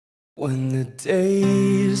When the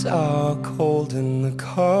days are cold and the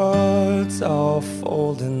cards all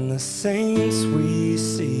fold and the saints we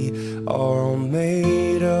see are all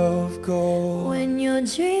made of gold. When your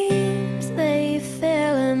dreams they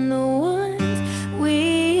fail and the ones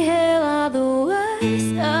we hail are the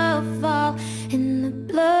worst of all, and the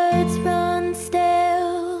bloods run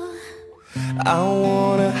stale. I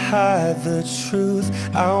wanna hide the truth,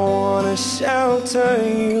 I wanna shelter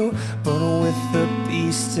you, but with the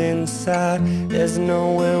beast inside, there's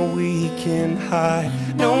nowhere we can hide.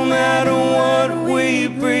 No matter what we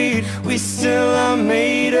breed, we still are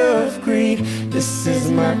made of greed. This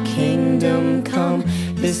is my kingdom come,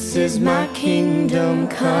 this is my kingdom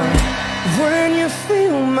come. When you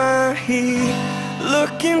feel my heat,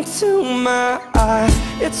 look into my eyes.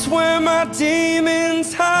 It's where my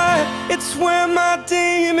demons hide, it's where my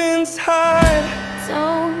demons hide.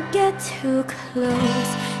 Don't get too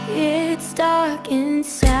close, it's dark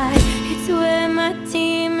inside. It's where my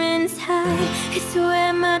demons hide, it's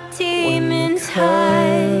where my demons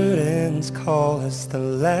hide. When the curtains call us the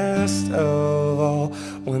last of all,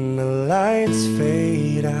 when the lights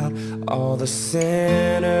fade out, all the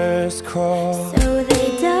sinners crawl. So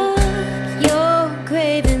they dug your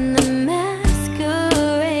grave and the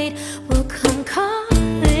masquerade will come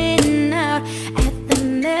calling out at the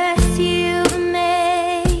mess you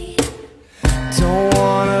made. Don't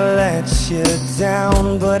wanna let you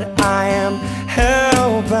down, but I am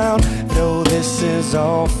hellbound. Though this is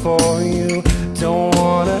all for you, don't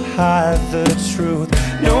wanna hide the truth.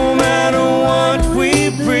 No matter what we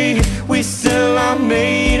breed, we still are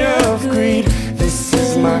made of greed. This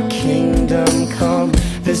is my kingdom come,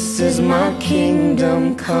 this is my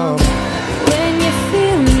kingdom come. When you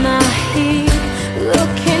feel my heat,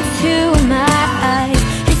 look into my eyes.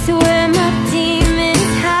 It's where my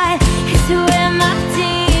demons hide, it's where my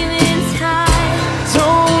demons hide.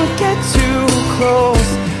 Don't get too close,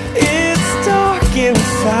 it's dark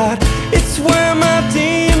inside. It's where my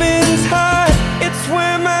demons hide, it's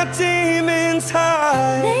where my demons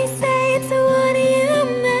hide. They say it's what you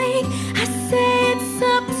make, I say it's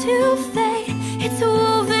up to fate. It's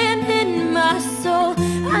woven in my soul,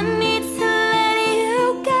 I need to let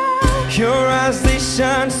you go. Your eyes, they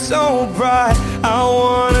shine so bright, I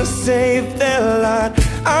wanna save their light.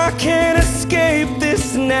 I can't